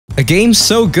game's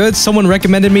so good, someone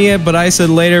recommended me it, but I said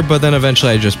later, but then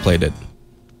eventually I just played it.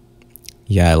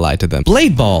 Yeah, I lied to them.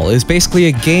 Blade Ball is basically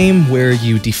a game where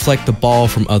you deflect the ball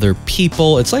from other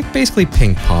people. It's like basically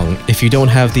ping pong. If you don't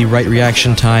have the right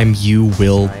reaction time, you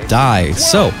will die.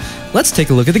 So, let's take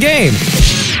a look at the game.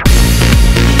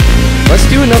 Let's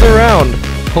do another round.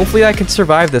 Hopefully I can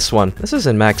survive this one. This is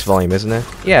in max volume, isn't it?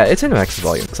 Yeah, it's in max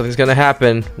volume. Something's gonna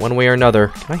happen one way or another.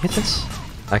 Can I hit this?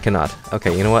 I cannot.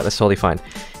 Okay, you know what? That's totally fine.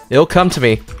 It'll come to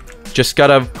me. Just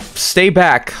gotta stay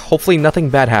back. Hopefully nothing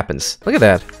bad happens. Look at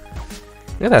that.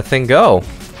 Look at that thing go.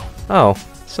 Oh,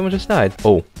 someone just died.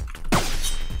 Oh.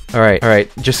 Alright.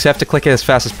 Just have to click it as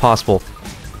fast as possible.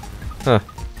 Huh.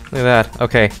 Look at that.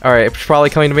 Okay. Alright, it's probably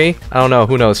coming to me. I don't know.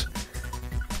 Who knows?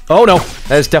 Oh no!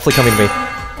 That is definitely coming to me.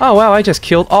 Oh wow, I just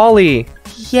killed Ollie.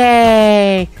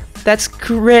 Yay! That's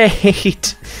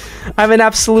great. I'm an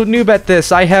absolute noob at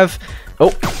this. I have...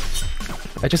 Oh.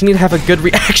 I just need to have a good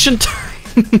reaction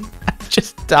time. I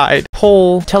just died.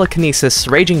 Pole, telekinesis,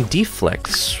 raging deflect,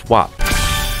 swap.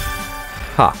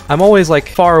 Huh. I'm always like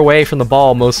far away from the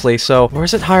ball mostly, so... Or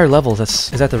is it higher levels?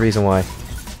 Is that the reason why?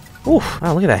 Ooh,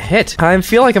 wow, look at that hit. I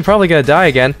feel like I'm probably gonna die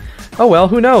again. Oh well,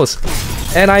 who knows?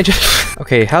 And I just...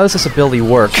 Okay, how does this ability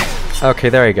work? Okay,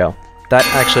 there you go. That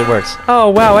actually works. Oh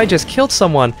wow, I just killed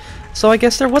someone. So I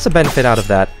guess there was a benefit out of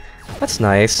that. That's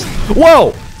nice.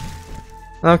 Whoa!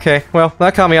 Okay, well,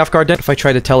 that caught me off guard. If I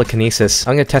try to telekinesis,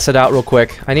 I'm gonna test it out real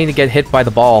quick. I need to get hit by the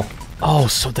ball. Oh,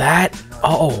 so that...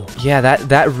 Oh, yeah,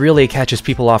 that really catches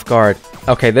people off guard.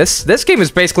 Okay, this game is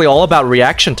basically all about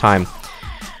reaction time.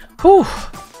 Whew.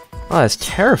 Oh, that's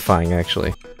terrifying,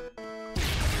 actually.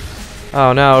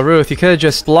 Oh no, Ruth, you could have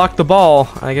just blocked the ball.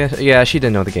 I guess, yeah, she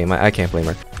didn't know the game. I can't blame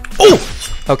her. Oh!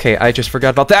 Okay, I just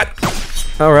forgot about that.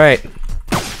 Alright.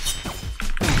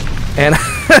 And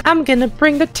I'm gonna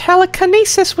bring the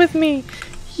telekinesis with me.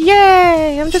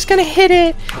 Yay! I'm just gonna hit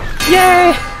it.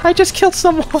 Yay! I just killed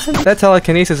someone. That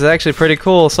telekinesis is actually pretty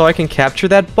cool, so I can capture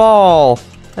that ball.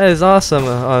 That is awesome,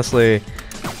 honestly.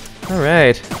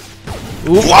 Alright.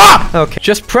 Okay,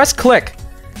 just press click.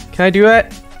 Can I do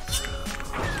it?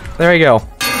 There you go.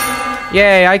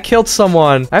 Yay, I killed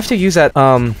someone. I have to use that,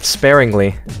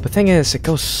 sparingly. The thing is, it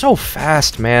goes so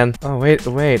fast, man. Oh, wait.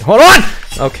 Hold on!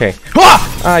 Okay.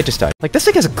 I just died. Like, this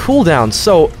thing has a cooldown,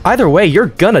 so either way, you're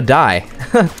gonna die.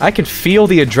 I can feel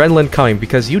the adrenaline coming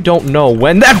because you don't know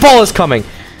when that ball is coming.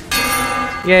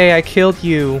 Yay, I killed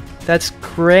you. That's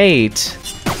great.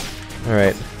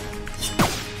 Alright.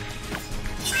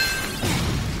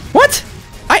 What?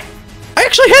 I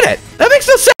actually hit it! That makes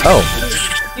no sense! Oh.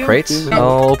 Crates?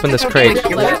 I'll open this crate.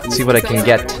 See what I can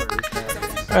get.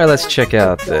 Alright, let's check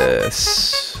out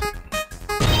this...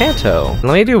 Kanto.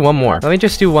 Let me do one more. Let me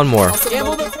just do one more.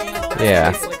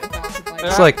 Yeah.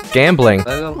 It's like gambling.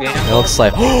 It looks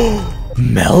like...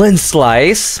 Melon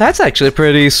slice? That's actually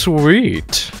pretty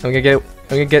sweet. I'm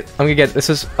gonna get... This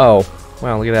is... Oh.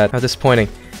 Wow, look at that. How disappointing.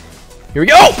 Here we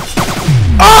go!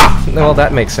 Ah! Well,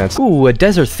 that makes sense. Ooh, a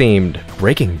desert-themed.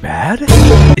 Breaking Bad?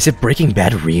 Is it Breaking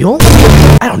Bad real?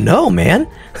 I don't know, man.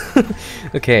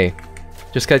 Okay.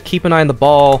 Just gotta keep an eye on the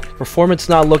ball. Performance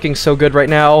not looking so good right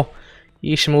now.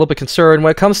 Yeesh, I'm a little bit concerned.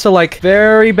 When it comes to, like,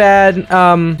 very bad,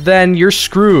 then you're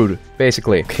screwed,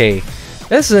 basically. Okay.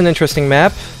 This is an interesting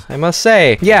map, I must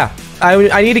say. Yeah,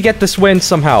 I need to get this win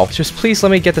somehow. Just please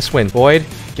let me get this win. Boyd,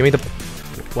 give me the...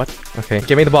 What? Okay,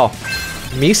 give me the ball.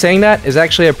 Me saying that is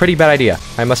actually a pretty bad idea,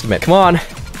 I must admit. Come on!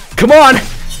 Come on!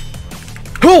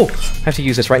 Oh! I have to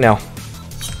use this right now.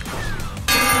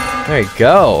 There you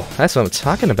go. That's what I'm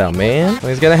talking about, man.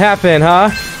 Something's gonna happen,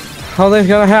 huh? Something's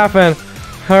gonna happen.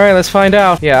 Alright, let's find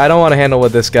out. Yeah, I don't want to handle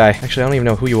with this guy. Actually, I don't even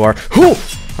know who you are. Whew!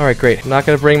 Alright, great. I'm not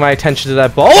gonna bring my attention to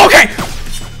that ball. Okay!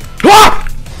 Ah!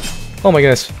 Oh my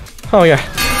goodness. Oh yeah.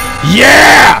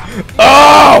 Yeah!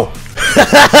 Oh!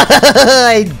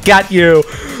 I got you!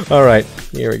 Alright,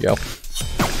 here we go.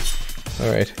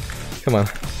 Alright. Come on.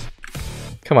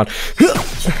 Come on.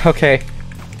 Okay.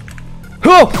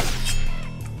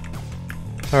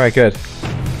 Alright, good.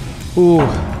 Ooh.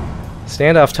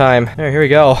 Standoff time. Alright, here we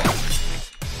go.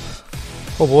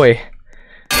 Oh boy.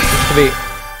 This could be...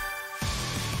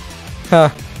 Huh.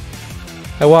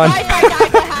 I won.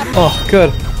 Oh,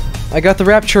 good. I got the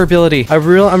Rapture ability.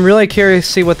 I'm really curious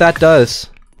to see what that does.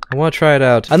 I want to try it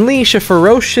out. Unleash a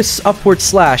ferocious upward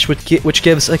slash, which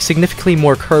gives a significantly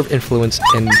more curve influence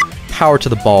and power to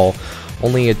the ball.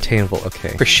 Only attainable.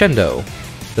 Okay. Crescendo.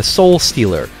 The Soul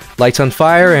Stealer. Lights on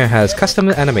fire and has custom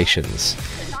animations.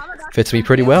 Fits me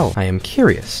pretty well. I am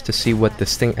curious to see what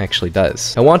this thing actually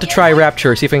does. I want to try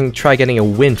Rapture, see if I can try getting a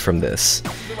win from this.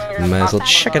 Might as well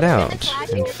check it out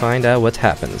and find out what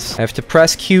happens. I have to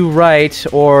press Q right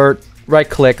or right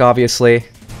click, obviously.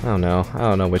 Oh no, I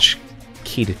don't know which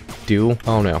key to do.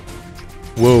 Oh no.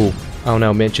 Whoa. Oh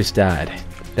no, Mint just died.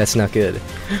 That's not good.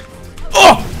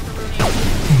 Oh!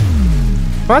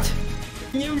 What?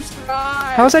 You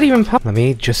tried. How is that even possible? Let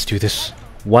me just do this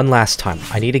one last time.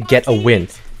 I need to get a win.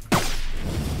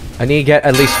 I need to get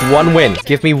at least one win.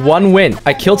 Give me one win.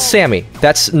 I killed Sammy.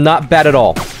 That's not bad at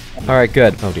all. Alright,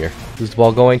 good. Oh dear. Who's the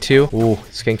ball going to? Ooh,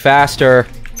 it's getting faster.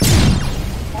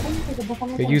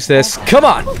 Use this. Come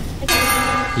on!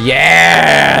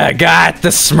 Yeah! Got the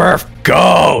Smurf.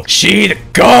 Go! She the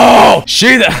go!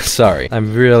 She the... Sorry.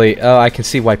 I'm really... Oh, I can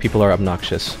see why people are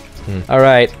obnoxious.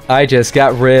 Alright, I just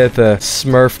got rid of the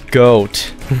Smurf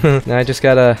goat. Now I just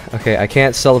gotta... Okay, I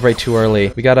can't celebrate too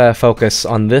early. We gotta focus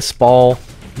on this ball.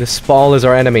 This ball is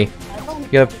our enemy.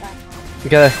 We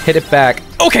gotta hit it back.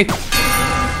 Okay!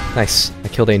 Nice. I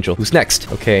killed Angel. Who's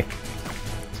next? Okay.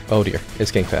 Oh dear.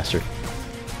 It's getting faster.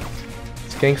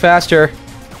 It's getting faster.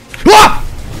 Ah!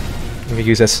 I'm gonna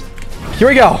use this. Here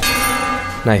we go!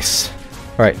 Nice.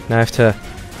 Alright, now I have to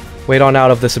wait on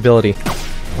out of this ability.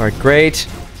 Alright, great.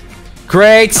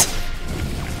 Great!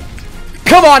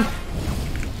 Come on!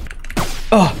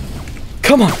 Oh!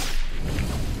 Come on!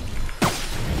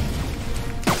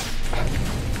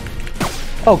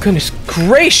 Oh, goodness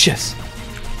gracious!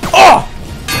 Oh!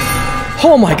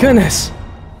 Oh my goodness!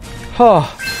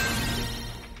 Oh.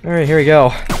 Alright, here we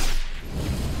go.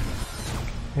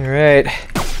 Alright.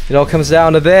 It all comes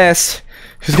down to this.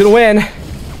 Who's gonna win?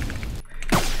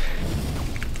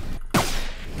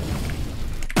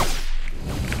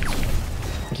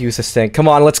 Use this thing. Come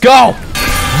on, let's go!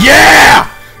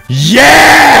 Yeah!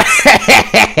 Yeah!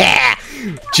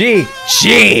 G!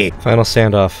 Final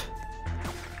standoff.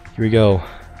 Here we go.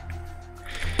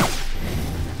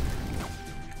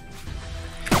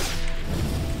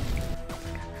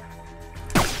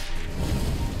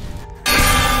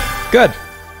 Good.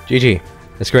 GG.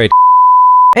 That's great.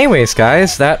 Anyways,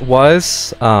 guys, that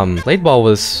was, Blade Ball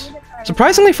was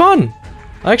surprisingly fun.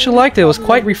 I actually liked it. It was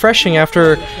quite refreshing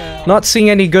after not seeing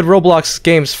any good Roblox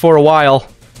games for a while.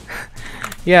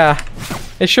 Yeah,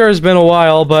 it sure has been a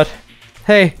while, but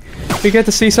hey, we get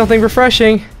to see something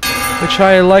refreshing, which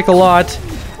I like a lot.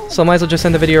 So I might as well just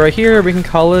end the video right here. We can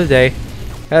call it a day.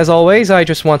 As always, I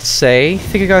just want to say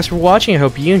thank you guys for watching. I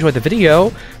hope you enjoyed the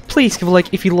video. Please give a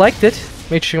like if you liked it.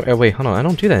 Make sure... Oh, wait, hold on. I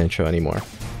don't do that intro anymore.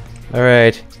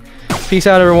 Alright. Peace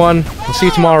out, everyone. I'll see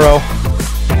you tomorrow.